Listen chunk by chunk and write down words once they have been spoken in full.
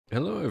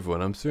Hello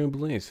everyone, I'm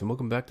SurrealBeliefs and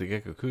welcome back to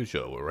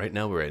Gekokujo, where right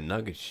now we're at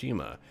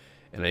Nagashima,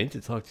 and I need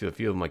to talk to a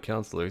few of my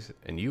counselors,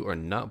 and you are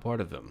not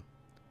part of them.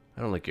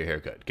 I don't like your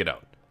haircut. Get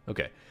out.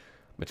 Okay.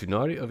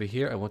 Mitsunari over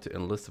here, I want to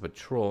enlist a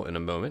patrol in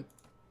a moment.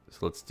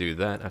 So let's do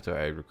that. After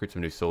I recruit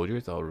some new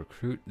soldiers, I'll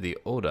recruit the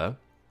Oda.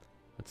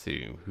 Let's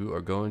see, who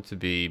are going to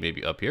be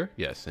maybe up here?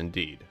 Yes,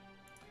 indeed.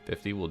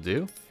 50 will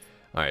do.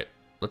 Alright,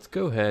 let's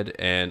go ahead,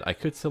 and I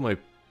could sell my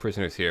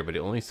prisoners here, but it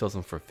only sells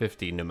them for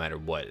 50 no matter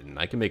what, and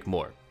I can make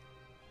more.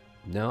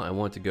 Now I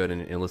want to go ahead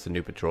and enlist a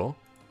new patrol.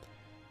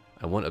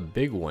 I want a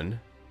big one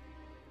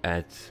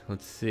at,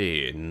 let's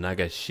see,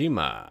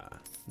 Nagashima.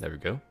 There we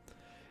go.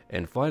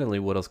 And finally,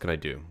 what else can I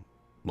do?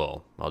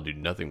 Well, I'll do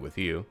nothing with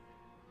you.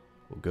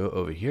 We'll go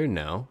over here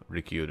now,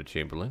 Rikyo the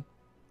Chamberlain.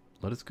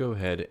 Let us go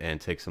ahead and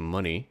take some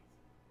money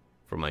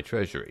from my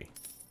treasury.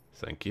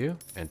 Thank you,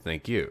 and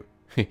thank you.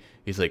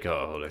 He's like,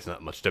 oh, there's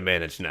not much to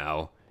manage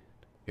now.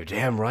 You're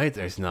damn right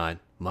there's not.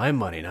 My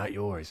money, not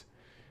yours.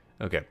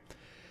 Okay.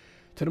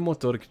 To the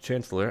Motoda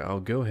Chancellor, I'll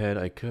go ahead.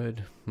 I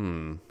could,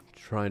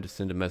 trying to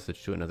send a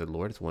message to another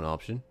lord. It's one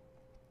option.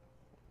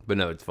 But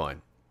no, it's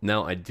fine.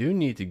 Now, I do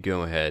need to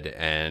go ahead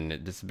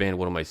and disband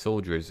one of my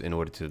soldiers in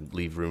order to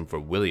leave room for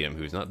William,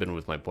 who's not been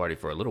with my party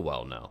for a little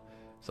while now.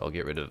 So I'll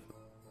get rid of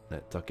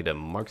that Takeda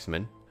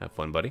marksman. Have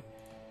fun, buddy.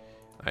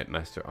 Alright,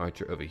 Master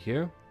Archer over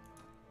here.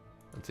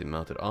 Let's see,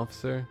 Mounted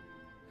Officer.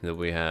 And then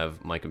we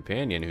have my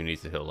companion who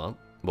needs to heal up.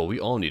 Well,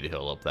 we all need to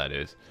heal up, that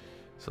is.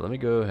 So let me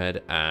go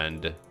ahead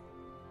and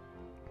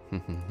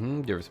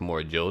give her some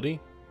more agility.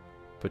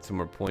 Put some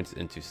more points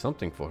into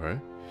something for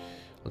her.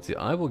 Let's see,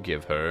 I will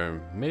give her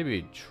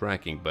maybe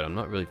tracking, but I'm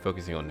not really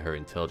focusing on her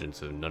intelligence,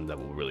 so none of that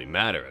will really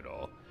matter at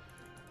all.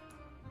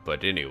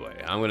 But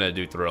anyway, I'm going to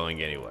do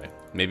throwing anyway.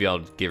 Maybe I'll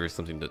give her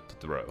something to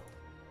throw.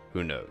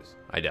 Who knows?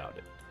 I doubt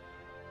it.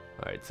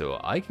 Alright, so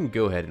I can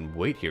go ahead and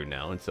wait here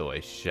now, and so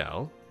I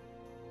shall.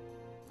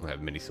 I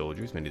have many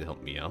soldiers, many to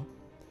help me out.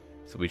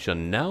 So we shall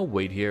now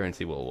wait here and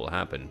see what will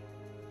happen.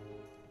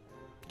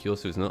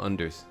 Kyosu is not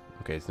under...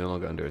 Okay, it's no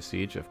longer under a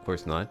siege. Of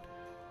course not.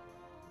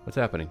 What's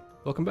happening?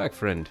 Welcome back,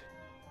 friend.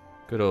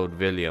 Good old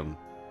William.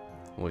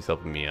 Always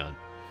helping me out.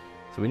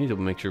 So we need to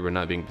make sure we're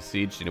not being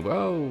besieged anyway.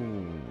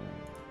 Oh,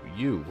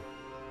 you.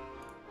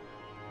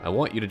 I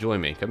want you to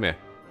join me. Come here.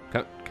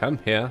 Come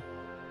here.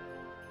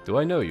 Do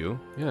I know you?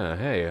 Yeah,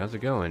 hey, how's it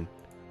going?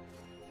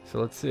 So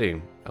let's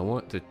see. I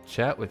want to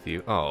chat with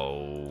you.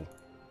 Oh.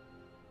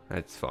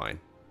 That's fine.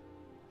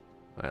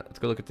 Alright, let's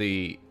go look at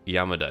the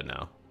Yamada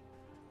now.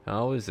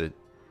 How is it?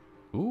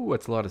 Ooh,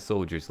 that's a lot of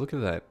soldiers. Look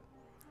at that.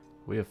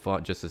 We have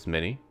fought just as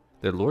many.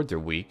 Their lords are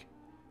weak.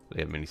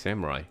 They have many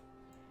samurai.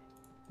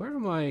 Where are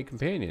my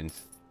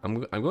companions?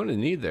 I'm going to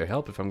need their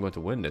help if I'm going to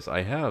win this.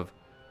 I have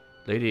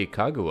Lady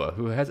Kagawa,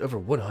 who has over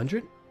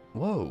 100?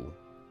 Whoa.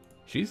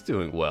 She's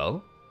doing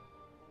well.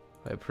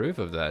 I approve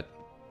of that.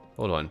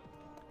 Hold on.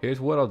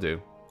 Here's what I'll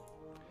do.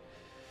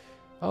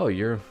 Oh,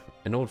 you're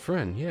an old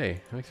friend.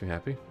 Yay. That makes me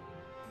happy.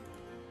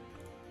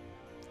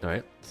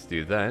 Alright, let's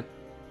do that.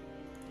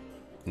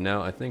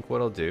 Now, I think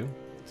what I'll do,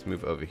 let's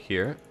move over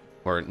here.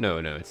 Or, no,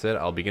 instead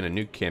I'll begin a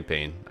new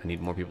campaign. I need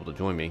more people to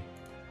join me.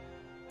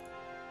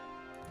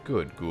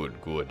 Good.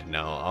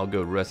 Now, I'll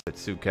go rest at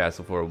Su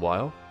Castle for a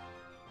while.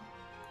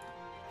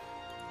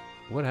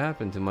 What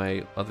happened to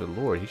my other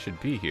lord? He should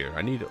be here.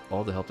 I need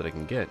all the help that I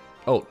can get.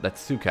 Oh,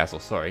 that's Su Castle,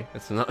 sorry.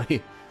 That's not...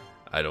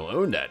 I don't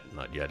own that.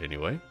 Not yet,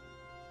 anyway.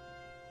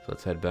 So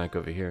let's head back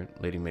over here.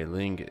 Lady Mei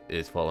Ling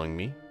is following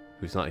me,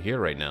 who's not here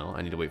right now.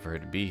 I need to wait for her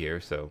to be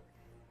here, so...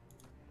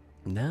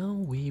 Now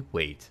we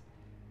wait.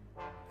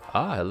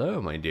 Ah, hello,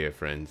 my dear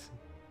friends.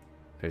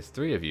 There's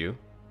 3 of you.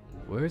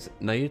 Where's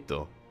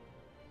Naito?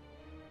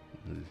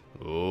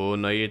 Oh,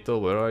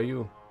 Naito, where are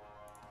you?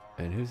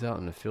 And who's out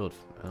in the field,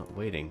 out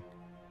waiting?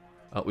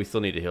 Oh, we still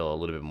need to heal a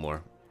little bit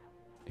more.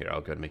 Here, I'll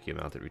go ahead and make you a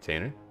mounted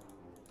retainer.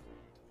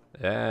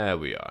 There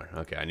we are.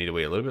 Okay, I need to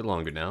wait a little bit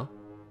longer now.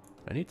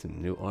 I need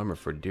some new armor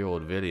for dear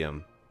old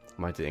William.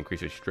 I might have to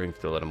increase his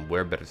strength to let him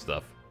wear better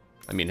stuff.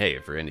 I mean, hey,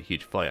 if we're in a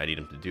huge fight, I need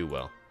him to do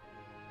well.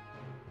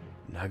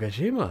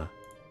 Nagashima!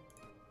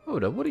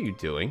 Oda, what are you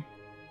doing?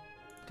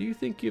 Do you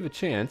think you have a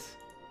chance?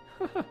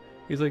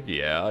 He's like,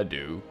 yeah, I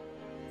do.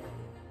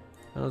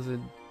 How's it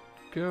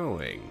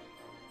going?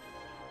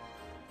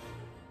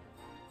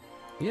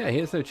 Yeah, he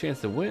has no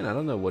chance to win. I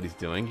don't know what he's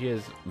doing. He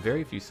has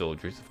very few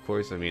soldiers. Of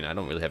course, I mean, I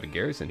don't really have a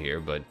garrison here,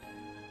 but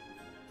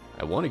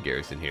I want a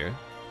garrison here.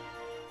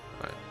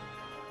 Alright,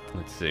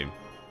 let's see.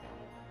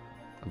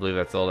 I believe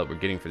that's all that we're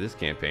getting for this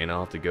campaign. I'll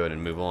have to go ahead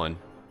and move on.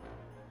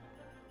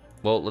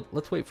 Well,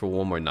 let's wait for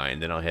one more night,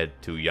 and then I'll head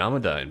to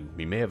Yamada, and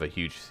we may have a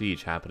huge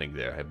siege happening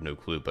there. I have no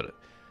clue, but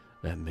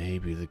that may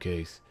be the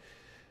case.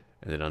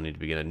 And then I'll need to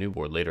begin a new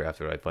war later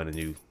after I find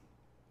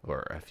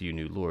a few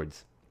new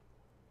lords.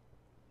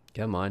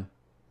 Come on.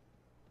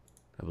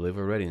 I believe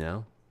we're ready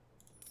now.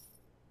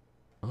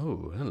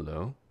 Oh,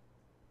 hello.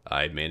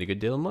 I made a good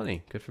deal of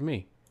money. Good for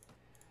me.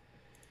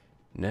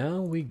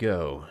 Now we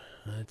go.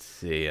 Let's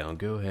see. I'll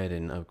go ahead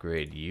and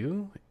upgrade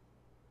you.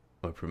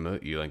 Or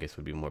promote you, I guess,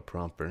 would be more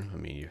proper. I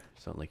mean, you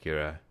sound like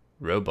you're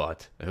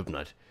Robot? I hope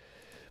not.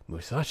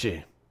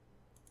 Musashi.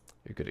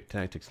 You're good at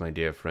tactics, my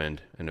dear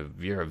friend, and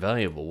you're a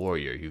valuable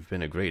warrior. You've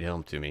been a great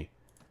help to me.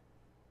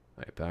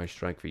 Alright, power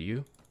strike for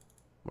you.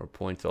 More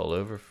points all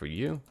over for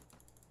you.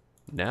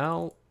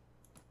 Now,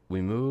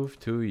 we move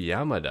to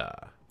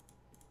Yamada.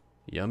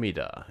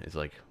 Yummyda is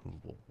like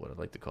what I'd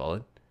like to call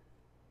it.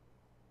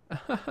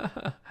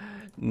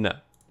 No,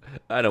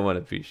 I don't want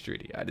a peace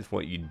treaty. I just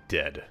want you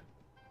dead.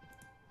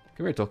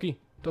 Come here, Toki.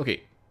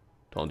 Toki,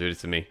 don't do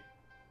this to me.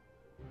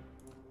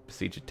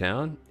 Besiege a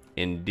town?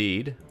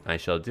 Indeed, I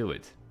shall do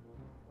it.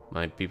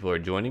 My people are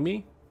joining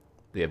me.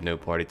 They have no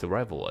party to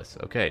rival us.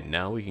 Okay,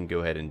 now we can go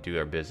ahead and do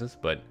our business,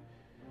 but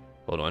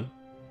hold on.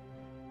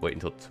 Wait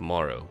until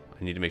tomorrow.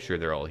 I need to make sure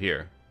they're all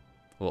here.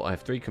 Well, I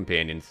have 3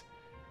 companions.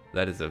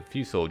 That is a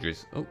few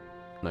soldiers. Oh,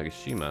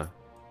 Nagashima.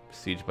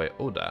 Besieged by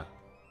Oda.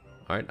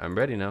 Alright, I'm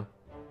ready now.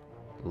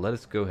 Let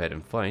us go ahead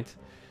and fight.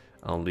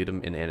 I'll lead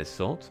them in an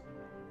assault.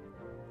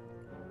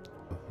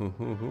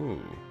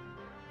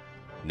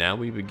 Now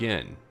we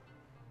begin.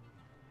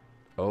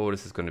 Oh,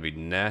 this is going to be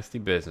nasty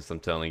business, I'm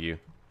telling you.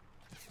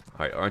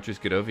 Alright, archers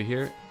get over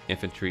here.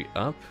 Infantry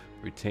up.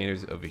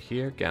 Retainers over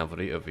here.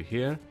 Cavalry over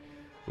here.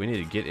 We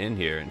need to get in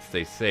here and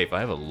stay safe. I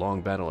have a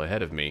long battle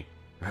ahead of me.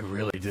 I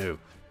really do.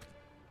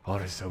 Oh,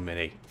 there's so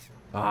many.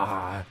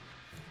 Ah,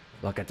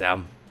 look at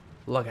them.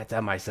 Look at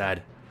them, I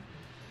said.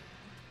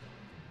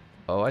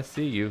 Oh, I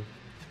see you.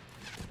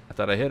 I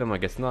thought I hit him. I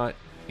guess not.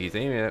 He's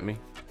aiming at me.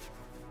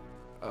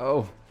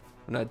 Oh,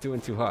 I'm not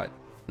doing too hot.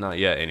 Not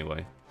yet,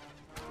 anyway.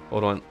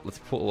 Hold on. Let's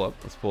pull up.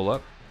 Let's pull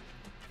up.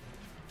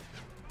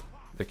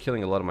 They're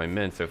killing a lot of my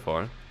men so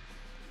far.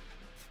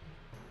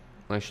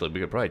 Actually, we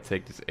could probably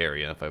take this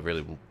area if I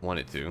really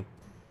wanted to.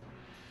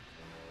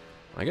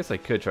 I guess I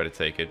could try to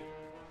take it.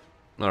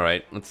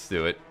 Alright, let's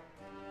do it.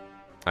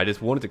 I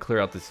just wanted to clear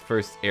out this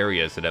first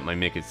area so that my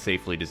men could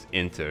safely just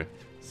enter.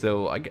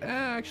 So,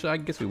 actually, I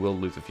guess we will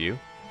lose a few.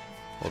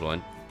 Hold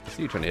on. I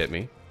see you trying to hit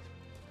me.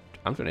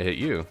 I'm trying to hit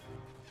you.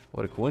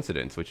 What a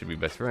coincidence. We should be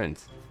best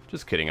friends.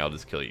 Just kidding, I'll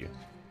just kill you.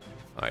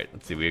 Alright,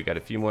 let's see. We've got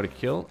a few more to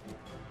kill.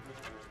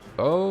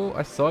 Oh,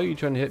 I saw you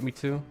trying to hit me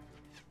too.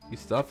 You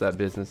stop that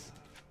business.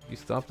 You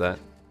stop that.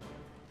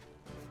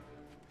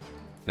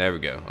 There we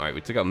go. Alright,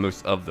 we took out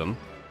most of them.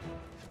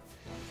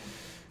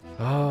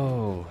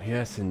 Oh,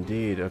 yes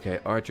indeed. Okay,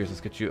 archers,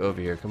 let's get you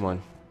over here. Come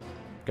on.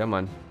 Come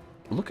on.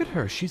 Look at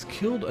her. She's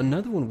killed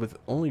another one with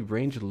only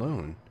range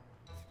alone.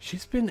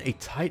 She's been a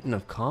titan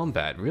of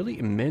combat. Really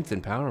immense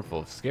and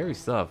powerful. Scary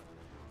stuff.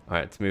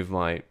 Alright, let's move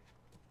my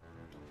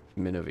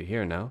men over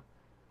here now.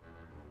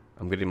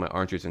 I'm getting my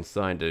archers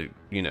inside to,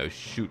 you know,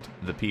 shoot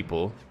the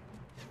people.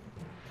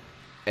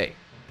 Hey.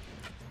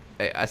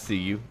 Hey, I see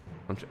you.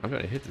 I'm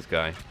trying to hit this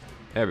guy.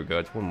 There we go.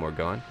 It's one more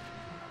gone.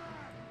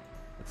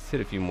 Let's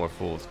hit a few more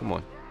fools. Come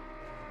on.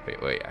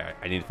 Wait.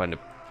 I need to find a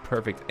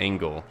perfect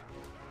angle.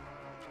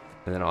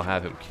 And then I'll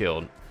have him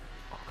killed.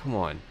 Oh, come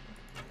on.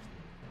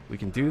 We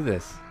can do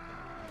this.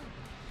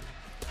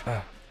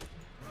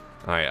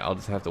 Alright, I'll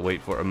just have to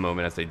wait for a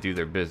moment as they do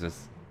their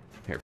business.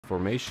 Here,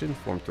 formation.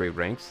 Form 3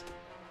 ranks.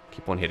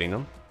 Keep on hitting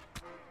them.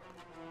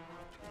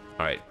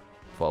 Alright.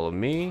 Follow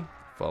me.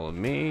 Follow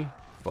me.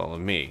 Follow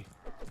me.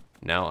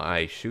 Now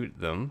I shoot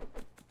them.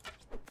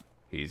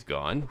 He's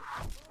gone.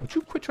 Would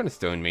you quit trying to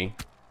stone me?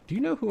 Do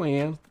you know who I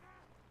am?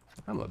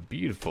 I'm a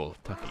beautiful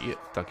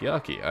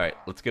takoyaki. Alright,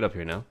 let's get up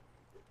here now.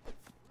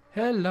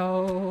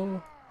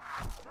 Hello.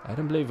 I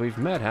don't believe we've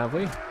met, have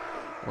we?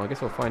 Well, I guess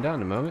we'll find out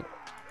in a moment.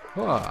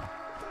 Wah.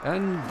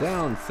 And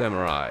down,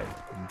 samurai.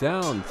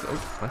 Down.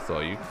 Oh, I saw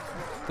you.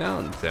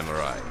 Down,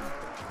 samurai.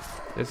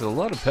 There's a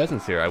lot of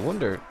peasants here. I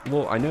wonder.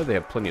 Well, I know they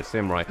have plenty of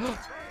samurai.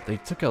 They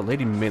took out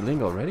Lady Mei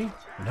Ling already?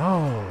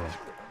 No.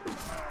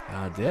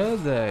 How dare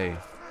they?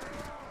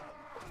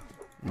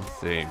 Let's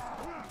see.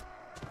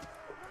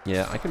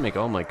 Yeah, I can make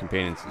all my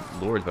companions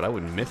lords, but I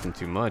wouldn't miss them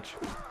too much.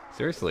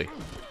 Seriously.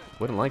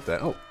 Wouldn't like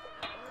that. Oh.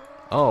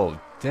 Oh,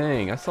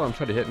 dang. I saw him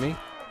try to hit me.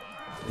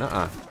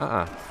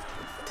 Ah.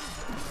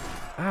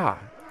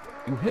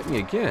 You hit me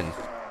again.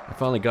 I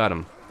finally got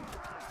him.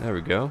 There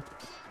we go.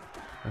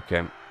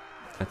 Okay.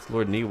 That's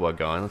Lord Niwa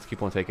gone. Let's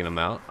keep on taking him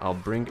out. I'll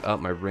bring up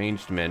my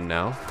ranged men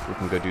now. We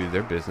can go do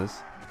their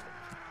business.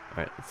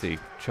 Alright, let's see.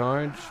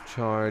 Charge,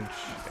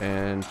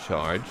 and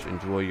charge.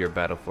 Enjoy your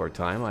battle for a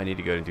time. I need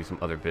to go and do some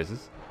other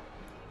business.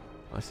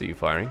 I see you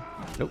firing.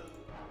 Nope.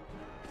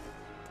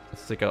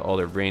 Let's take out all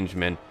their ranged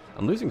men.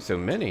 I'm losing so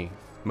many.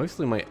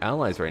 Mostly my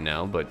allies right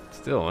now, but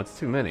still, that's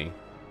too many.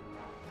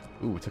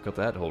 Ooh, took out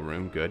that whole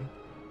room. Good.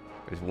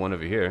 There's one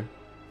over here.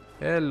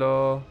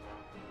 Hello.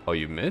 Oh,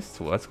 you missed?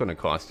 Well, that's going to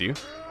cost you.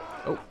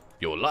 Oh,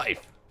 your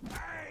life.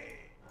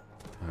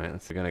 Alright,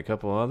 let's get a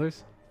couple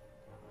others.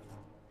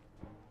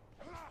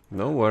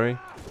 Don't worry.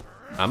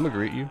 I'm gonna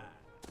greet you.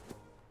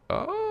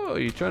 Oh,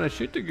 you're trying to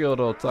shoot the guild,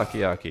 old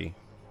Takoyaki.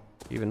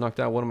 You even knocked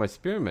out one of my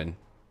spearmen.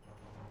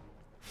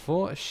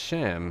 For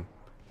sham.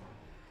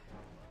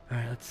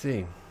 Alright, let's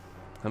see.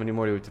 How many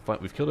more do we have to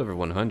fight? We've killed over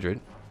 100.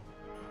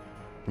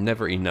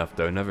 Never enough,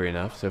 though. Never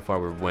enough. So far,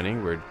 we're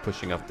winning. We're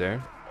pushing up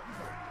there.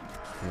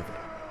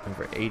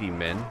 over 80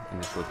 men in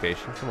this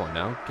location. Come on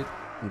now, get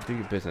and do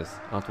your business.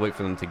 I'll have to wait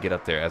for them to get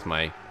up there as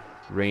my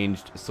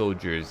ranged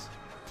soldiers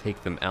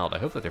take them out. I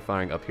hope that they're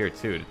firing up here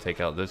too to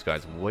take out those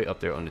guys way up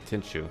there on the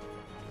Tenshu.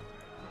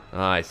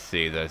 I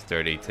see those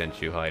dirty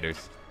Tenshu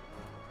hiders.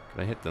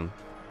 Can I hit them?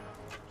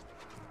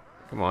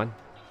 Come on.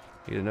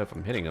 Need to know if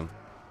I'm hitting them.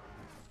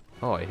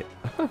 Oh, I hit.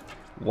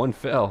 One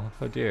fell.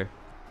 Oh dear.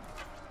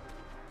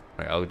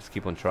 Alright, I'll just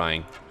keep on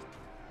trying.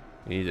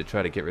 We need to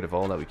try to get rid of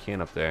all that we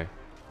can up there.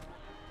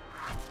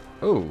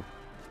 Oh!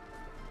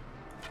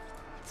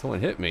 Someone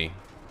hit me.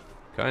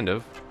 Kind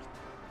of.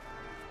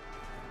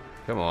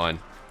 Come on.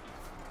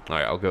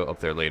 Alright, I'll go up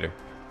there later.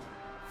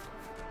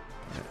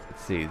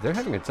 Let's see. They're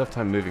having a tough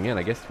time moving in.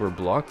 I guess we're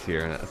blocked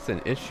here, and that's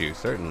an issue,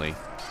 certainly.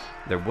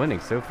 They're winning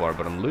so far,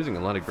 but I'm losing a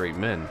lot of great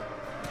men.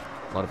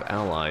 A lot of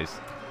allies.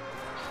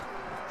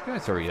 These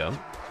guys are young.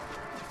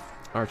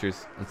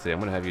 Archers, let's see. I'm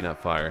going to have you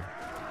not fire.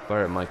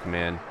 Fire at my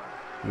command.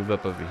 Move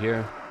up over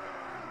here.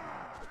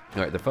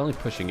 Alright, they're finally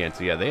pushing in.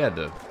 So yeah, they had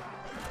to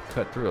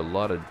cut through a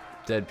lot of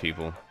dead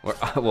people. Or,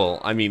 well,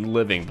 I mean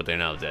living, but they're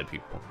now dead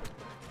people.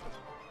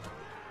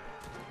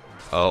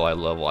 Oh, I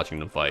love watching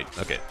them fight.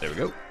 Okay, there we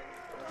go.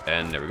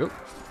 And there we go.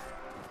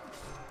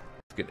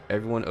 Let's get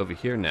everyone over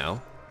here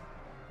now.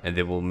 And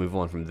then we'll move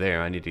on from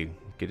there. I need to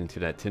get into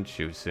that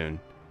Tenshu soon.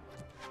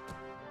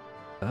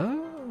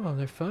 Oh,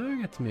 they're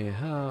firing at me.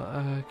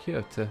 How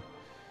cute.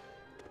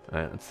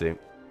 Alright, let's see.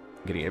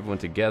 Getting everyone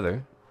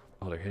together.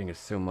 Oh, they're hitting us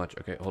so much.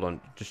 Okay, hold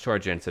on. Just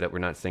charge in so that we're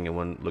not staying in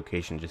one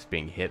location just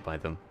being hit by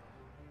them.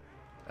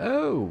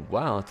 Oh,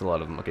 wow, that's a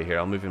lot of them. Okay, here,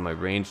 I'll move in my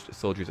ranged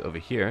soldiers over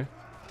here.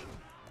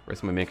 The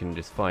rest of my men can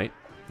just fight.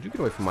 Did you get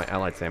away from my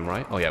allied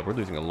samurai? Oh, yeah, we're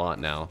losing a lot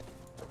now.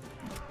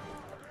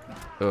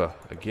 Ugh,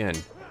 again.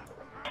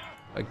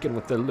 Again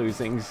with the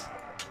losings.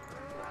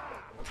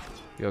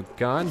 Yo,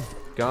 gone,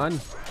 gone,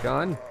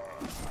 gone.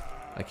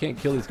 I can't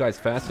kill these guys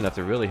fast enough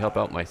to really help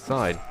out my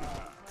side.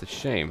 It's a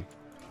shame.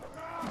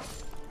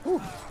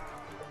 Whew.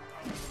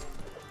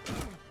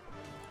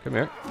 Come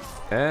here.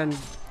 And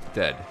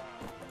dead.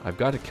 I've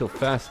got to kill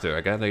faster.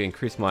 I gotta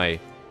increase my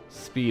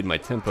speed, my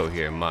tempo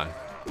here, my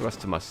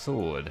thrust of my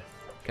sword.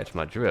 Catch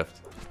my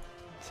drift.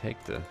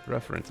 Take the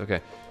reference.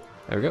 Okay.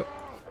 There we go.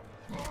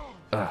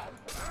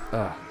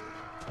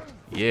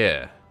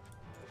 Yeah.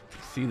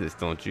 See this,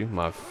 don't you?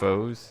 My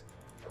foes.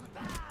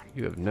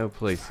 You have no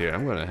place here.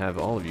 I'm gonna have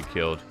all of you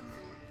killed.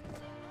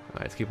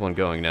 Alright, let's keep on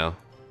going now.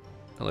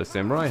 Hello,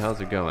 Samurai. How's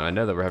it going? I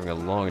know that we're having a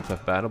long and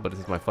tough battle, but this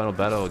is my final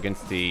battle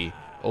against the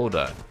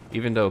Oda.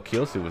 Even though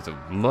Kyosu was a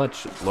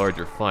much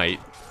larger fight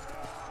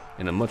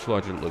in a much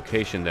larger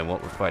location than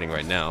what we're fighting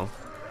right now.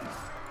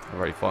 I've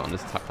already fought on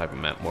this type of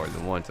map more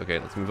than once. Okay,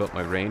 let's move up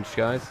my range,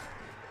 guys.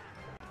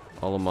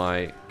 All of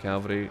my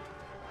cavalry,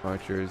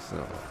 archers,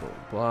 blah,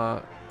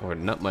 blah. Or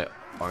not my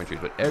archers,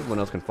 but everyone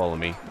else can follow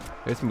me.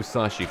 There's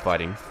Musashi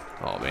fighting.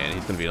 Oh man,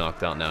 he's gonna be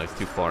knocked out now. He's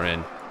too far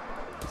in.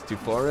 He's too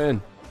far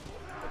in.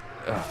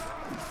 Ugh.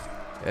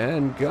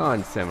 And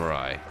gone,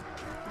 samurai.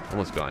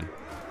 Almost gone.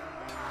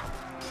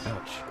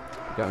 Ouch.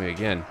 You got me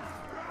again.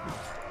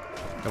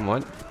 Come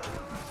on.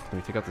 Let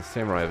me take out the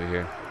samurai over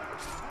here.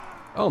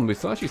 Oh,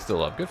 Musashi's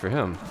still up. Good for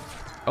him.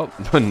 Oh,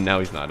 now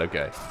he's not.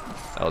 Okay.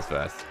 That was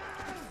fast.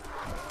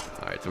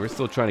 Alright, so we're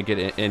still trying to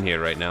get in here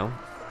right now.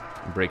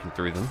 I'm breaking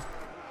through them.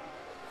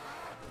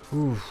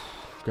 Ooh,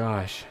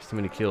 gosh. So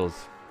many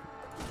kills.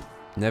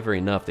 Never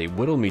enough. They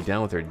whittle me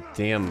down with their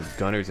damn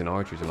gunners and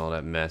archers and all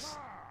that mess.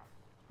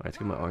 Alright, let's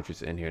get my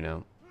archers in here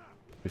now.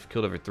 We've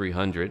killed over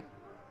 300.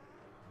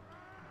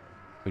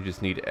 We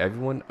just need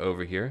everyone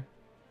over here.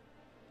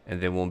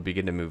 And then we'll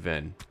begin to move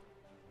in.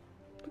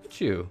 Look at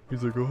you.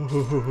 He's like,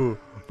 oh,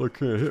 they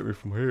can't hit me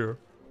from here.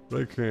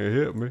 They can't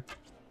hit me.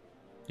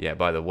 Yeah,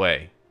 by the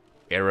way,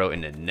 arrow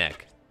in the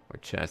neck. Or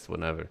chest,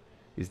 whatever.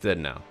 He's dead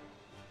now.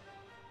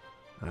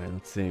 Alright,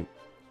 let's see.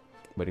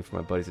 Waiting for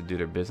my buddies to do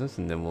their business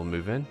and then we'll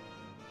move in.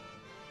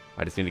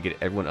 I just need to get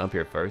everyone up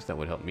here first. That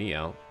would help me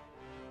out.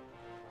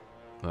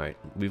 Alright,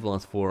 we've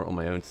lost 4 on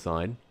my own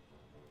side.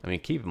 I mean,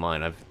 keep in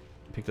mind, I've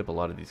picked up a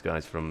lot of these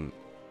guys from,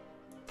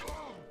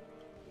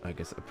 I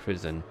guess, a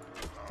prison.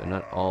 They're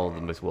not all the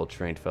most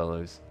well-trained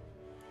fellows.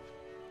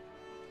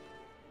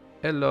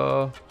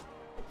 Hello.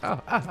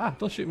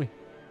 Don't shoot me.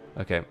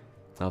 Okay,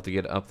 I'll have to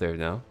get up there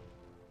now.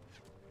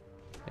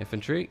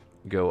 Infantry,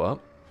 go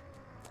up.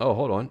 Oh,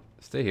 hold on.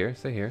 Stay here,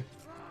 stay here.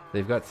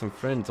 They've got some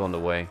friends on the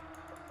way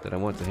that I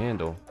want to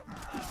handle.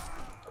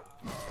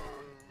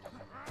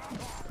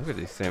 Look at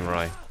these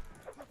samurai.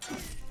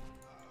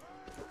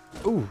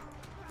 Ooh.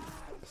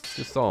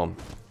 Just saw him.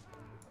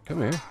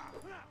 Come here.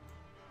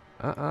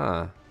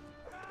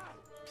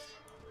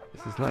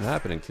 This is not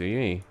happening to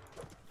me.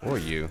 Or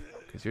you.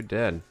 Because you're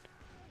dead.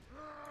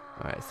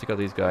 Alright, let's take out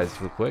these guys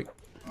real quick.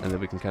 And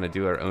then we can kind of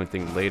do our own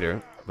thing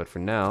later. But for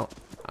now,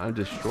 I'm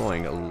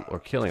destroying or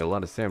killing a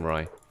lot of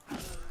samurai.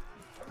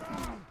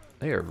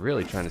 They are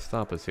really trying to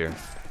stop us here.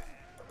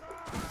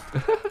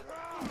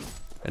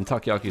 And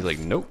Takeyaki's like,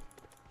 nope.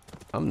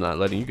 I'm not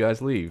letting you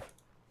guys leave.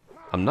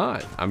 I'm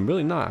not. I'm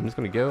really not. I'm just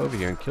going to go over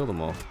here and kill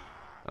them all.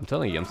 I'm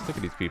telling you, I'm sick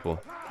of these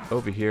people.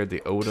 Over here,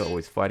 the Oda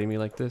always fighting me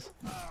like this.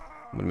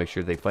 I'm gonna make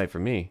sure they fight for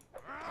me.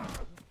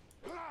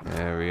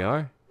 There we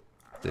are.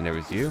 Then there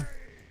was you.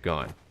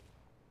 Gone.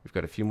 We've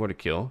got a few more to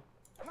kill.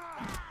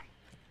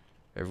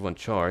 Everyone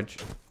charge.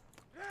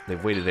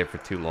 They've waited there for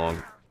too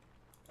long.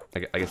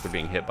 I guess they're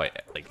being hit by,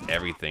 like,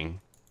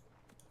 everything.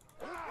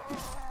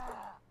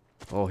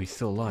 Oh, he's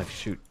still alive.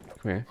 Shoot.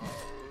 Come here.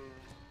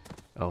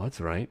 Oh,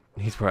 that's right.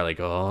 He's probably like,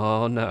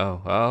 oh,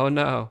 no. Oh,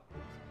 no.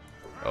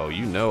 Oh,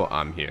 you know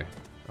I'm here.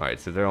 Alright,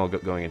 so they're all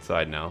going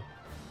inside now.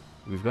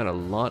 We've got a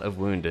lot of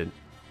wounded.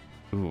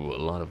 Ooh, a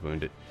lot of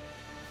wounded.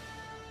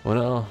 Well,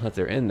 now that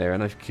they're in there,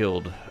 and I've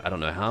killed, I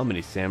don't know how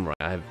many samurai.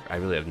 I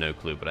really have no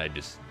clue, but I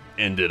just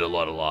ended a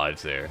lot of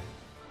lives there.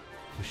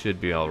 We should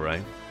be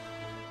alright.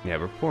 Yeah,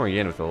 we're pouring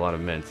in with a lot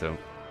of men, so...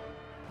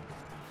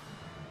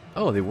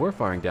 Oh, they were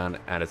firing down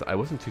at us. I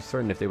wasn't too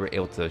certain if they were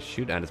able to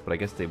shoot at us, but I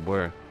guess they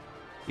were.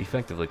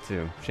 Effectively,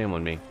 too. Shame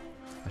on me.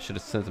 I should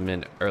have sent them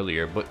in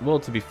earlier, but, well,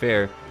 to be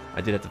fair,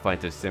 I did have to fight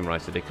those samurai,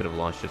 so they could have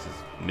launched just as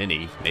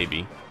many,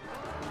 maybe.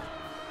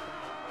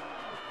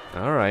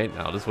 Alright,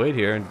 I'll just wait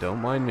here, and don't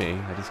mind me.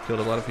 I just killed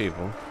a lot of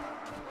people.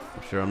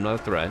 I'm sure I'm not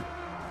a threat.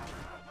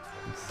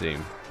 Let's see.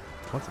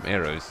 I want some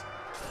arrows.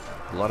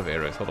 A lot of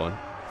arrows, hold on.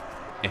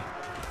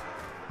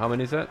 How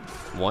many is that?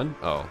 One?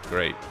 Oh,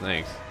 great,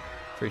 thanks.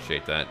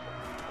 Appreciate that.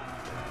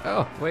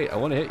 Oh, wait, I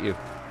want to hit you.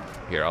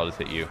 Here, I'll just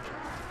hit you.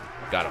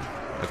 Got him.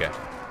 Okay.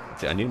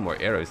 See, I need more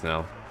arrows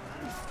now.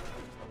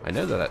 I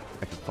know that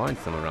I can find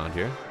some around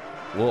here.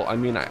 Well, I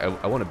mean,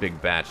 I want a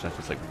big batch, not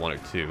just like one or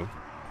two.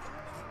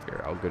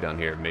 Here, I'll go down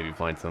here and maybe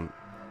find some.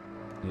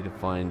 I need to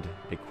find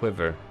a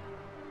quiver.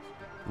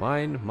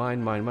 Mine,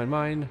 mine, mine, mine,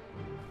 mine.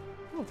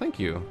 Oh, thank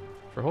you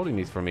for holding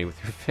these for me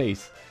with your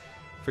face.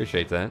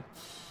 Appreciate that.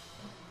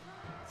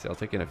 So I'll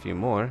take in a few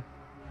more.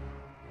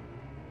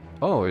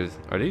 Oh,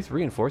 are these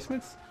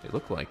reinforcements? They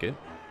look like it.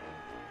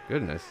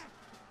 Goodness.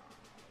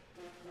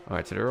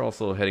 Alright, so they're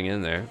also heading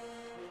in there.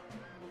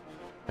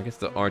 I guess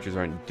the archers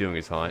aren't doing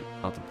as hot.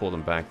 I'll have to pull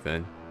them back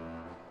then.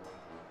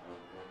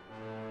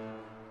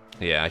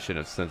 Yeah, I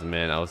shouldn't have sent them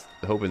in. I was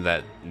hoping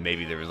that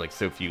maybe there was like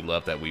so few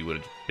left that we would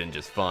have been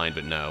just fine,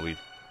 but no, we've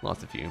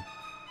lost a few.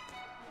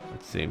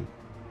 Let's see.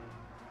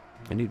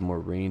 I need more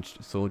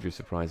ranged soldiers,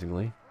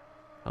 surprisingly.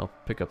 I'll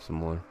pick up some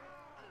more.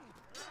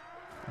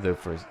 Though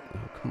first... Oh,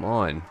 come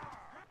on.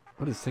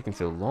 What is taking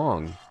so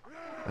long?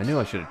 I knew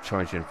I should have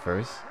charged in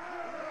first.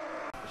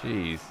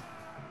 Jeez.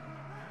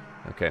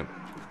 Okay.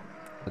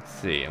 Let's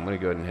see. I'm going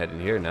to go ahead and head in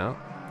here now.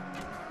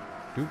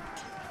 Doop.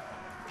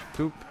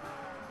 Doop.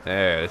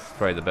 There. This is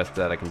probably the best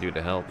that I can do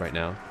to help right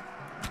now.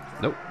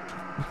 Nope.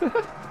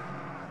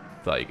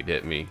 Thought you could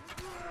hit me.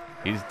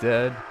 He's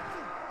dead.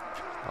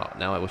 Oh,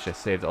 now I wish I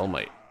saved all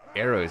my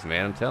arrows,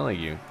 man. I'm telling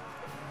you.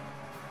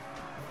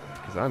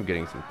 Because I'm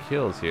getting some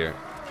kills here.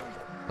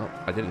 Oh,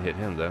 I didn't hit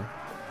him, though.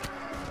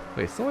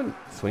 Wait, someone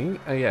swinging?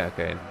 Oh, yeah,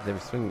 okay. They were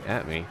swinging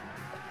at me.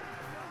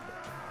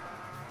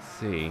 Let's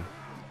see.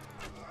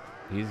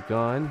 He's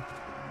gone.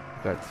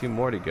 Got two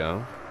more to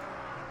go.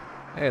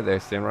 Hey there,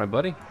 samurai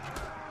buddy.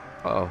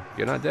 Uh oh,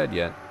 you're not dead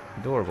yet.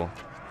 Adorable.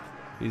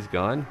 He's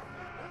gone.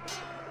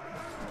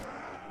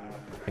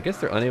 I guess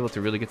they're unable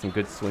to really get some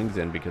good swings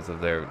in because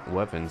of their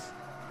weapons.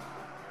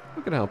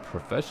 Look at how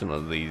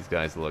professional these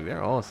guys look.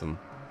 They're awesome.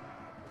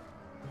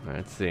 Alright,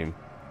 let's see.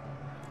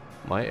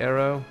 My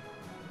arrow.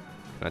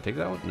 Can I take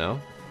that one? No.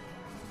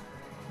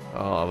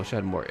 Oh, I wish I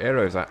had more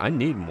arrows. I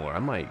need more. I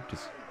might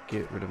just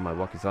get rid of my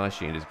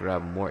wakizashi and just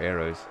grab more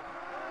arrows.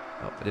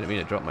 Oh, I didn't mean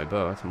to drop my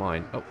bow. That's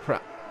mine. Oh,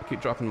 crap. I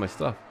keep dropping my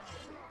stuff.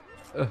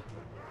 Ugh.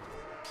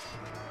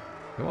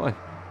 Come on.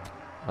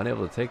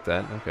 Unable to take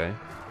that. Okay.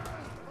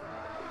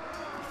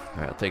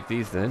 Alright, I'll take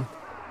these then.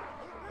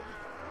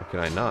 Or can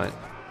I not?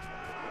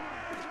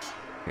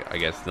 Yeah, I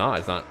guess not.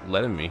 It's not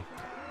letting me.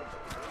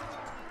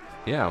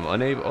 Yeah, I'm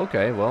unable.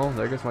 Okay, well,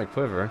 there goes my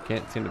quiver.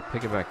 Can't seem to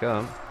pick it back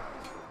up.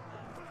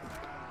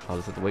 I'll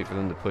just have to wait for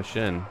them to push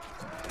in.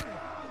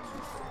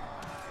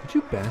 Would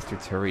you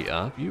bastards hurry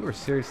up? You are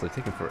seriously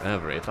taking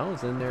forever. If I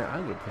was in there, I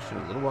would have pushed in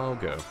a little while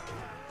ago.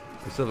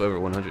 We still have over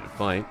 100 to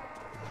fight.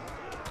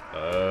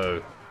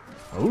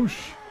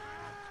 Oosh.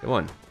 Come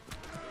on.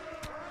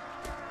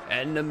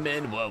 And the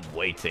men were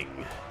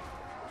waiting.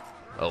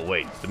 Oh,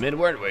 wait. The men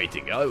weren't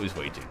waiting. I was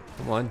waiting.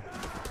 Come on.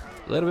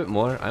 A little bit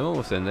more. I'm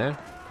almost in there.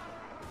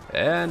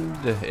 And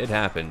it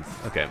happens.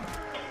 Okay.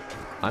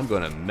 I'm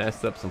going to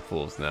mess up some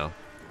fools now.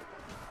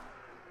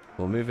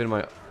 We'll move in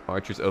my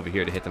archers over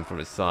here to hit them from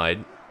the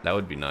side. That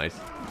would be nice.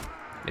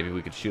 Maybe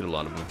we could shoot a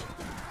lot of them.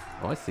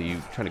 Oh, I see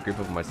you trying to group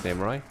up with my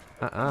samurai.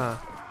 Oh,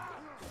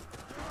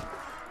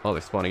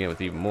 they're spawning in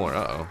with even more.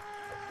 Uh-oh.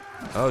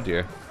 Oh,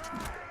 dear.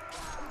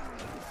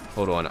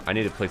 Hold on. I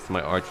need to place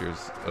my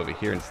archers over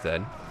here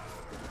instead.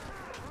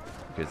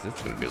 Because this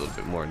is going to be a little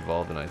bit more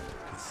involved than I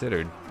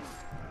considered.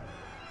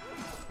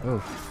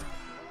 Oh.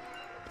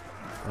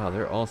 Wow,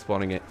 they're all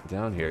spawning it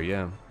down here,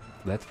 yeah.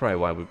 That's probably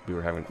why we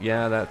were having...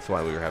 Yeah, that's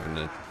why we were having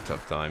a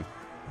tough time.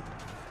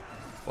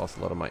 Lost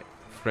a lot of my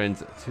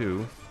friends,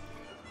 too.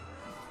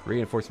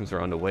 Reinforcements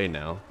are on the way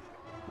now.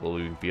 Will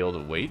we be able to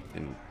wait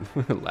and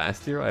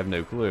last here? I have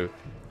no clue.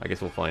 I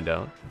guess we'll find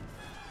out.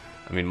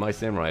 I mean, my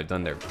samurai have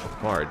done their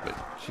part, but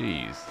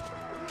jeez.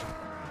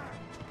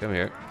 Come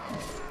here.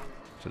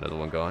 There's another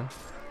one gone.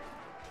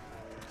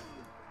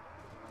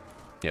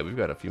 Yeah, we've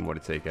got a few more to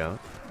take out.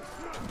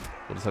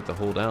 We'll just have to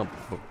hold out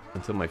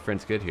until my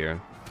friends get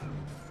here.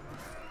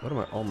 What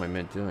are all my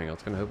men doing? I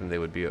was kind of hoping they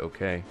would be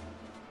okay.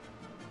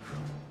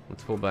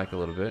 Let's pull back a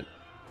little bit.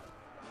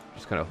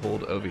 Just kind of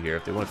hold over here.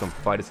 If they want to come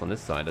fight us on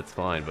this side, that's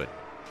fine, but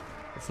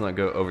let's not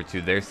go over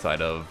to their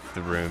side of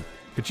the room.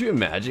 Could you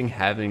imagine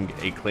having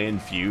a clan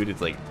feud?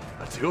 It's like,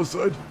 that's your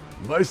side,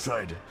 my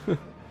side.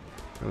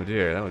 oh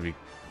dear, that would be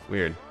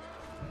weird.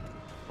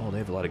 Oh, they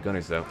have a lot of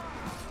gunners though.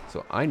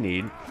 So I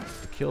need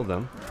to kill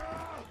them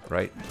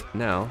right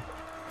now.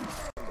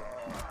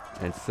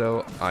 And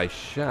so I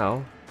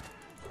shall.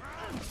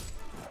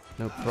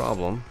 No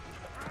problem.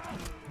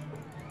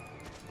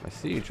 I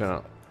see you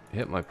trying to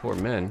hit my poor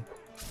men.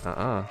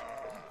 And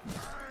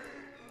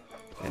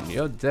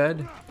you're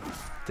dead.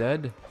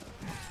 Dead.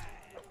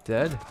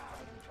 Dead.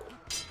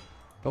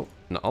 Oh,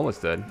 no,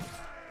 almost dead.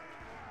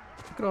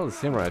 Look at all the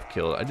samurai I've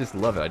killed. I just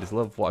love it. I just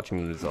love watching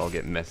them just all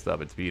get messed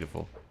up. It's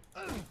beautiful.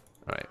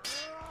 Alright.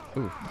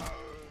 Ooh.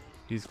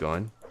 He's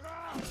gone.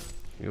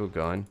 You're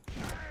gone.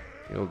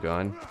 You're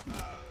gone.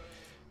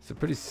 So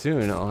pretty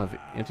soon I'll have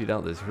emptied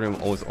out this room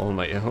almost on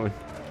my own.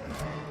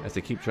 As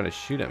they keep trying to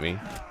shoot at me.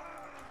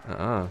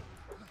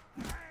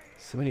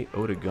 So many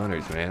Oda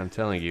gunners, man, I'm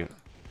telling you.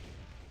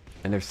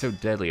 And they're so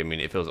deadly. I mean,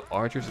 if it was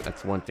archers,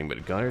 that's one thing,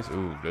 but gunners,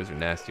 ooh, those are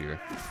nastier.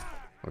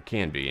 Or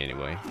can be,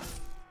 anyway.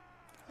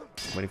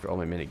 I'm waiting for all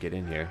my men to get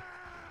in here.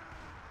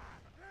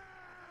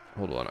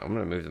 Hold on, I'm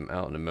gonna move them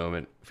out in a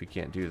moment if we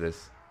can't do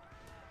this.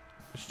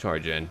 Just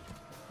charge in.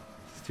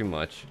 It's too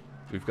much.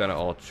 We've got to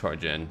all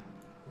charge in.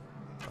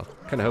 I was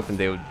kind of hoping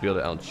they would be able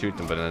to outshoot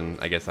them, but then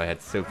I guess I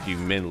had so few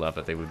men left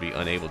that they would be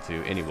unable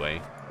to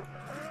anyway.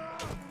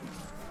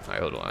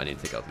 Alright, hold on. I need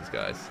to take out these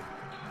guys.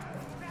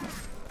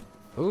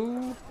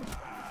 Oh,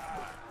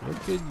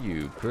 look at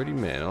you. Pretty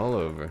men all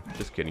over.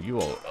 Just kidding. You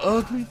all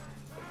ugly.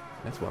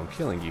 That's why I'm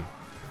killing you.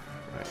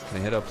 Alright, can I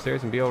head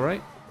upstairs and be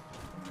alright?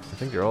 I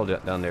think they're all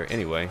down there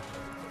anyway.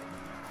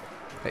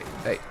 Hey,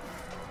 hey.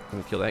 I'm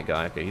gonna kill that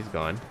guy. Okay, he's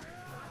gone.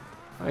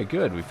 Alright,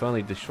 good. We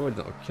finally destroyed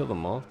them, or killed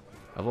them all.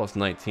 I've lost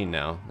 19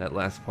 now. That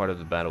last part of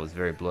the battle was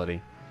very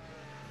bloody.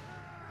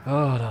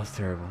 Oh, that was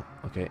terrible.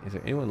 Okay, is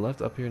there anyone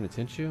left up here in the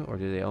Tenshu? Or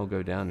did they all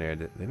go down there?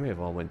 They may have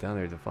all went down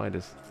there to find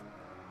us.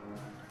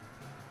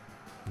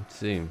 Let's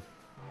see.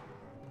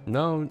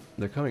 No,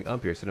 they're coming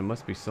up here, so there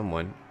must be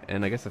someone.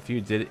 And I guess a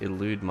few did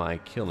elude my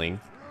killing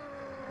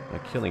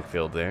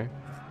field there.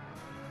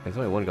 There's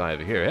only one guy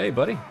over here. Hey,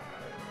 buddy.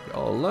 You're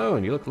all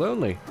alone. You look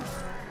lonely.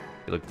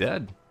 You look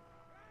dead.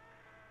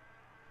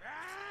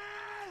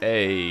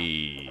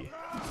 Hey.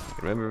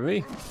 You remember me?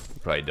 You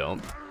probably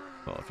don't.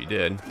 Well, if you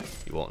did,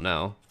 you won't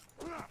now.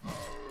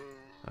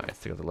 Alright, let's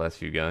take out the last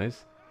few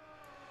guys.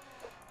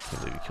 Can't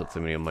believe you killed so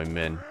many of my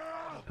men.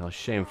 Oh,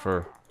 shame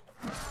for...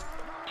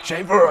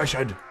 Shame for I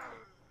should.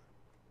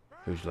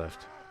 Who's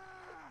left?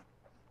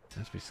 There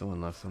must be someone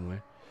left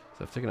somewhere.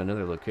 So I've taken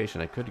another location.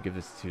 I could give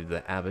this to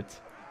the abbot.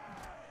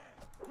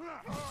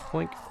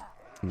 Poink.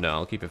 No,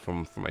 I'll keep it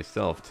for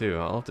myself too.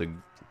 I'll have to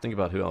think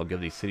about who I'll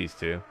give these cities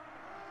to.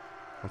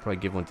 I'll probably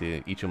give one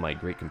to each of my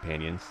great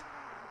companions.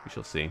 We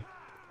shall see.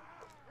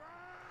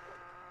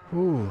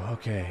 Ooh,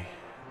 okay.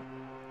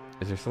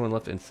 Is there someone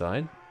left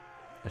inside?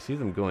 I see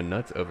them going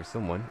nuts over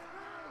someone.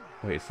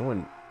 Wait, is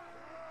someone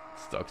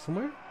stuck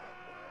somewhere?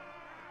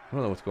 I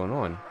don't know what's going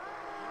on.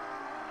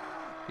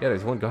 Yeah,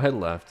 there's one guy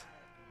left.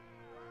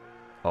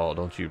 Oh,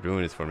 don't you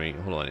ruin this for me.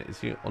 Hold on, is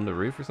he on the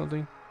roof or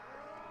something?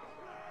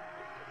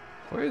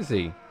 Where is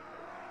he?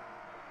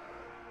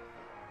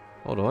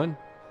 Hold on.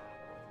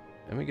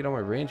 Let me get all my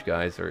range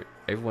guys, or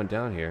everyone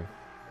down here.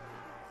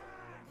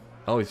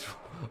 Oh, he's...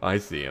 I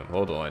see him.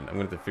 Hold on. I'm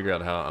going to have to figure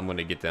out how I'm going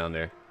to get down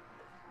there.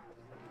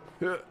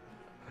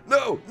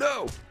 No!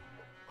 No!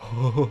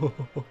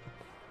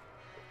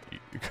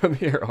 You come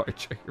here,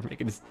 Archer. You're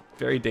making this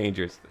very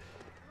dangerous.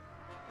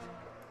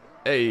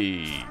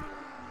 Hey!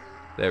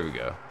 There we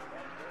go.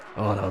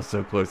 Oh, that was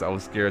so close. I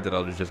was scared that I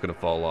was just going to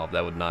fall off.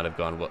 That would not have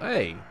gone well.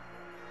 Hey!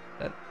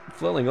 That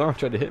flailing arm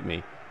tried to hit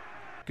me.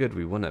 Good,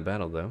 we won that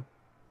battle, though.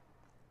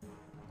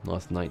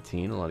 Lost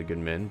 19. A lot of good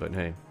men, but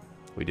hey.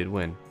 We did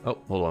win. Oh,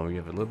 hold on. We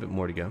have a little bit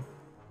more to go.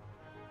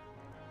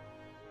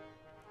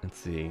 Let's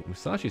see.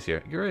 Musashi's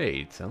here.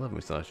 Great. I love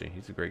Musashi.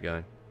 He's a great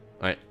guy.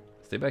 Alright.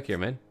 Stay back here,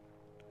 man.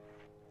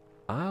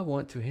 I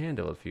want to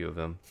handle a few of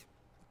them.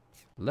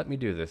 Let me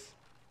do this.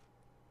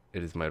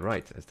 It is my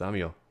right as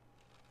daimyo.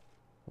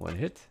 One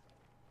hit.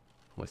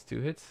 What's 2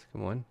 hits?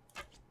 Come on.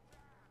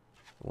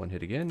 One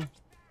hit again.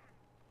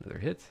 Another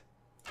hit.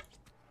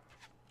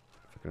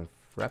 Fucking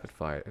rapid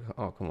fire.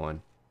 Oh, come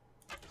on.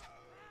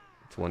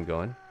 It's one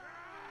gone.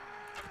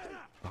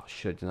 Oh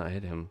shit, did not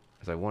hit him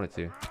as I wanted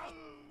to.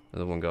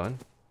 Another one gone.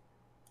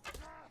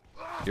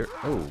 You're...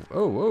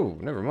 Oh,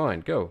 never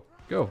mind. Go.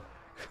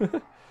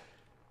 I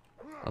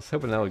was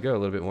hoping that would go a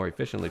little bit more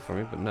efficiently for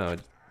me, but no,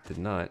 it did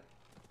not.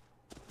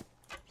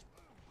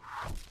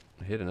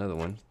 hit another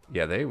one.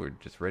 Yeah, they were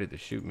just ready to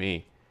shoot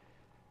me.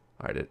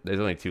 Alright, there's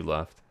only 2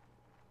 left.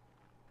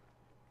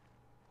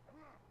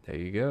 There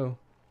you go.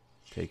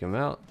 Take him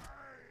out.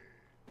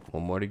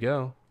 1 more to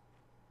go.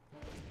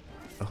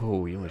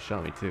 Oh, he almost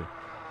shot me too.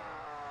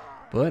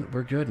 But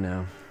we're good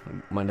now.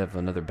 Might have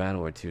another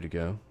battle or 2 to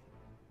go.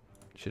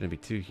 Shouldn't be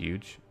too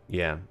huge.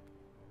 Yeah.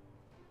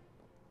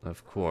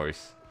 Of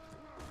course.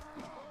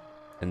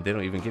 And they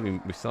don't even give me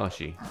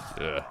Musashi.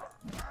 Ugh.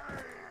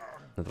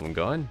 Another one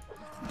gone.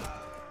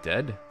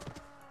 Dead.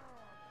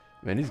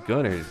 Man, these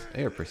gunners,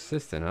 they are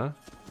persistent, huh?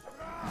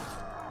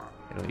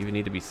 They don't even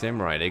need to be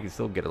samurai. They can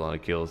still get a lot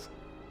of kills.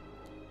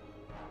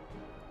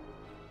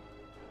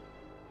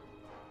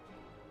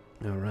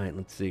 Alright,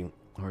 let's see.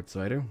 Hard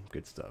cider.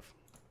 Good stuff.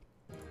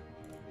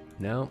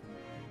 Now,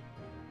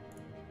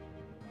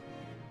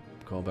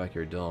 call back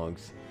your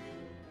dogs.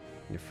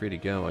 You're free to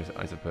go,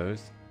 I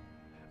suppose.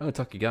 Oh,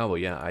 Takigawa,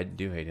 yeah, I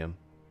do hate him.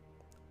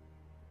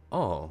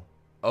 Oh.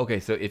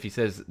 Okay, so if he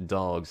says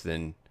dogs,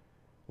 then,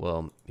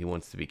 well, he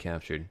wants to be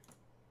captured.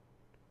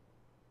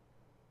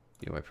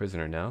 You're my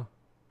prisoner now.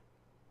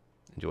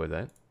 Enjoy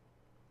that.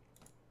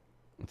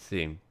 Let's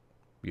see.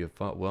 You have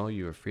fought well,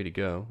 you are free to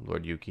go,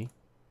 Lord Yuki.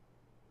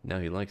 Now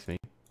he likes me.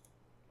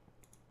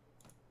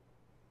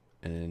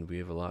 And we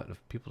have a lot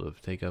of people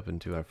to take up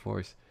into our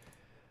force.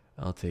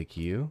 I'll take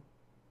you.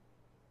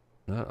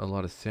 Not a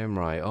lot of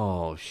samurai.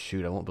 Oh,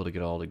 shoot. I won't be able to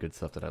get all the good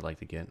stuff that I'd like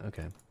to get.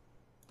 Okay.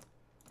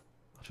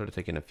 I'll try to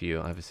take in a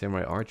few. I have a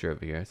samurai archer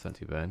over here. It's not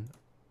too bad.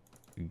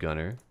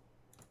 Gunner.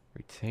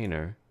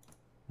 Retainer.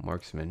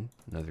 Marksman.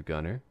 Another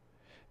gunner.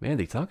 Man,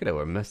 the Takeda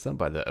were messed up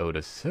by the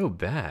Oda so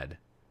bad.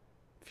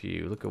 If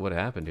you look at what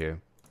happened here.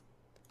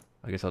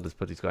 I guess I'll just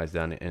put these guys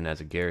down in as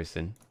a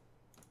garrison.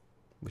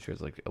 I'm sure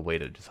it's like a way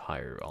to just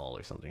hire all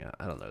or something.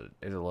 I don't know.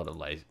 There's a lot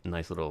of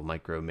nice little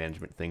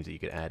micromanagement things that you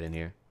could add in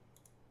here.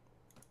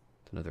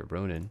 It's another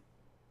Ronin.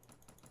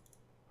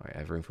 Alright, I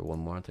have room for 1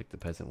 more. I'll take the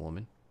peasant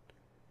woman.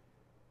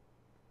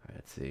 Alright,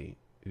 let's see.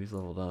 Who's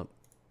leveled up?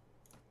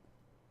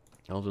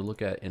 I'll have to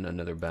look at in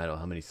another battle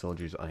how many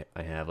soldiers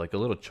I have. Like a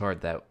little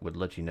chart that would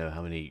let you know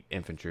how many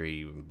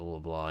infantry, blah, blah,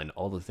 blah, and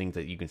all the things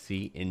that you can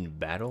see in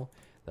battle.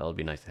 That would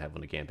be nice to have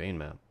on the campaign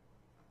map.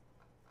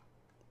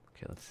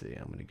 Okay, let's see.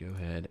 I'm going to go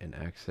ahead and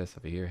access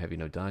over here. Heavy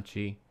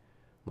Nodachi.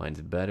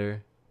 Mine's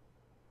better.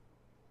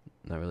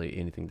 Not really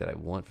anything that I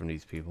want from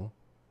these people.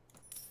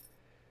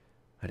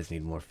 I just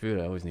need more food.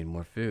 I always need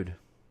more food.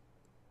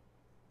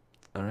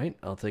 Alright,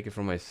 I'll take it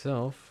for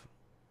myself.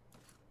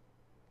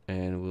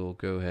 And we'll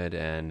go ahead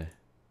and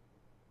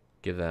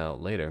give that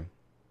out later.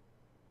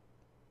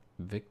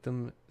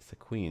 Victim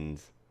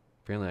Sequins.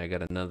 Apparently I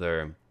got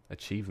another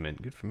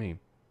achievement. Good for me.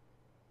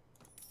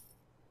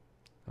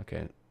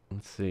 Okay,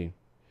 let's see.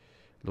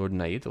 Lord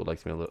Naito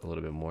likes me a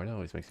little bit more. That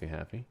always makes me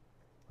happy.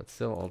 Let's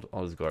sell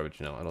all this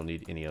garbage now. I don't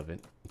need any of it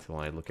until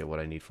I look at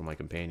what I need for my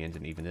companions.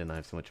 And even then, I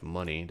have so much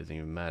money. It doesn't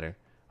even matter.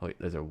 Oh, wait,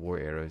 those are war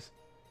arrows.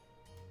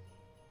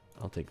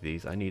 I'll take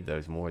these. I need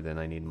those more than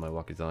I need my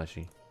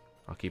wakizashi.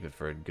 I'll keep it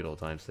for a good old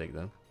time's sake,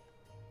 though.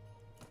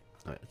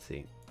 Alright, let's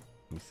see.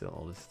 Let me sell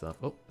all this stuff.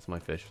 Oh, it's my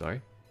fish,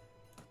 sorry.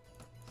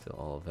 Sell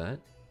all of that.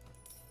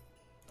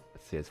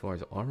 Let's see, as far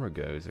as armor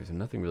goes, there's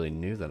nothing really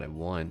new that I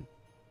want.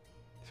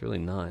 It's really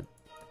not.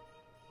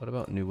 What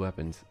about new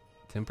weapons?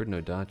 Tempered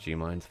Nodachi,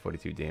 mine's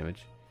 42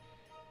 damage.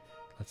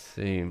 Let's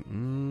see.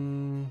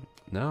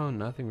 No,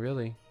 nothing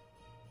really.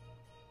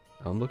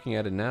 I'm looking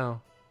at it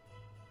now.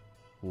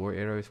 War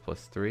arrows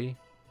 +3.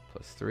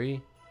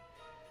 +3.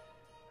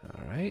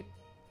 Alright.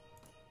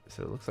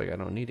 So it looks like I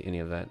don't need any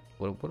of that.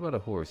 What about a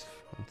horse?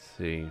 Let's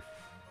see.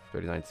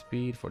 39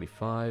 speed,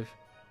 45.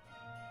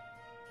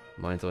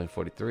 Mine's only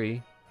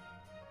 43.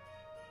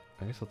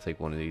 I guess I'll take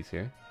one of these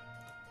here.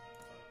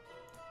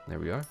 There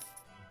we are.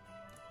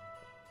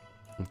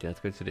 Okay,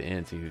 let's go to the inn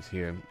and see who's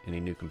here. Any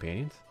new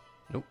companions?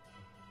 Nope.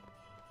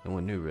 No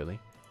one new, really.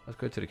 Let's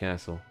go to the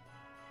castle.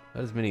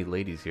 Not as many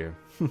ladies here.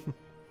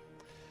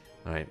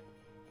 Alright.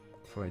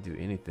 Before I do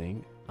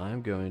anything,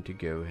 I'm going to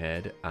go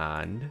ahead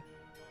and...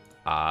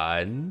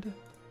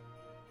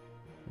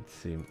 Let's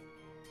see.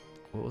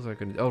 What was I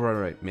going to do? Oh,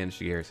 right. Manage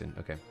the garrison.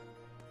 Okay.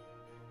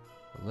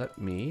 Let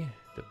me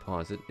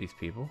deposit these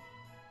people.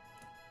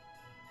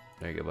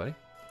 There you go, buddy.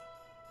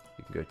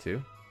 You can go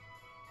too.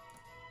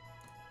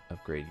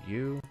 Upgrade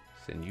you.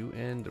 Send you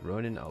in. The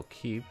Ronin I'll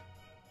keep.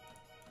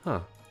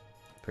 Huh.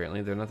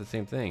 Apparently they're not the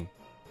same thing.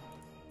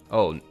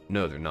 Oh,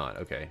 no, they're not.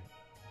 Okay.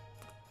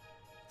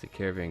 It's a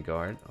caravan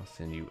guard. I'll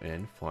send you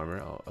in. Farmer,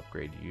 I'll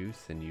upgrade you.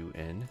 Send you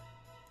in.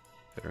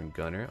 Veteran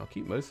gunner. I'll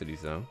keep most of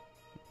these, though.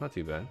 Not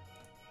too bad.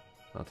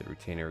 I'll take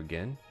retainer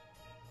again.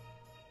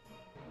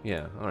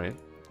 Yeah, alright.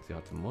 See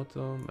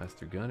Hatamoto,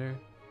 master gunner.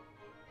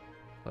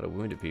 A lot of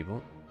wounded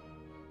people.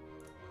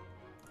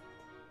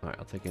 Alright,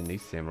 I'll take in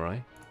these samurai.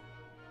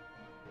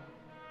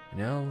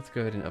 Now, let's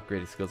go ahead and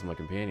upgrade the skills of my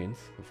companions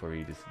before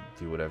we just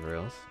do whatever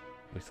else.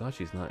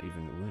 Musashi's not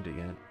even wounded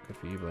yet. Good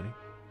for you, buddy.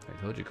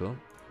 I told you, Cole.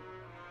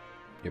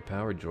 Your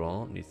power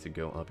draw needs to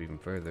go up even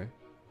further.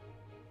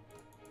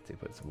 Let's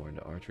put some more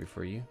into archery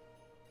for you.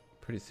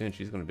 pretty soon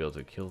she's going to be able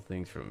to kill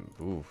things from,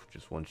 oof,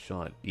 just one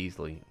shot,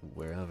 easily,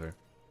 wherever.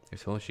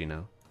 There's Hoshi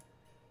now.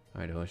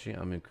 Alright, Hoshi,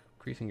 I'm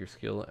increasing your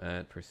skill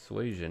at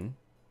Persuasion.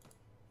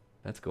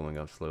 That's going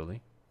up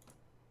slowly.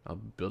 I'll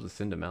be able to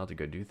send them out to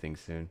go do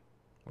things soon.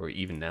 Or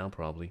even now,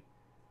 probably.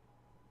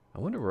 I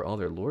wonder where all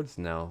their lords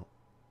now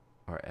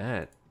are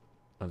at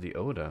of the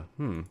Oda.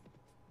 I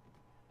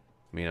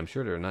mean, I'm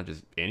sure they're not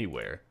just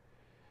anywhere.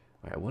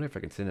 Alright, I wonder if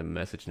I can send a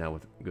message now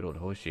with good old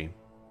Hoshi.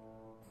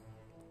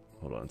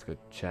 Hold on, let's go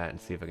chat and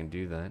see if I can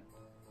do that.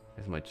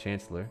 There's my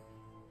Chancellor.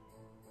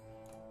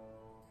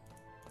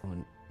 Oh,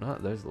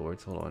 not those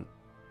lords. Hold on.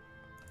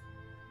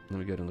 Let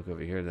me go ahead and look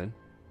over here then.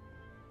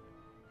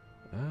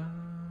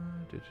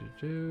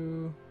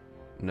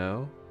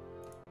 No.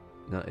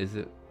 Now, is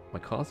it my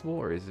constable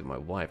or is it my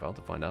wife? I'll have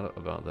to find out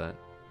about that.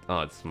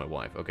 Oh, it's my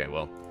wife. Okay,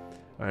 well.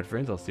 Alright,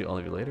 friends, I'll see all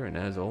of you later. And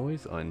as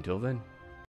always, until then.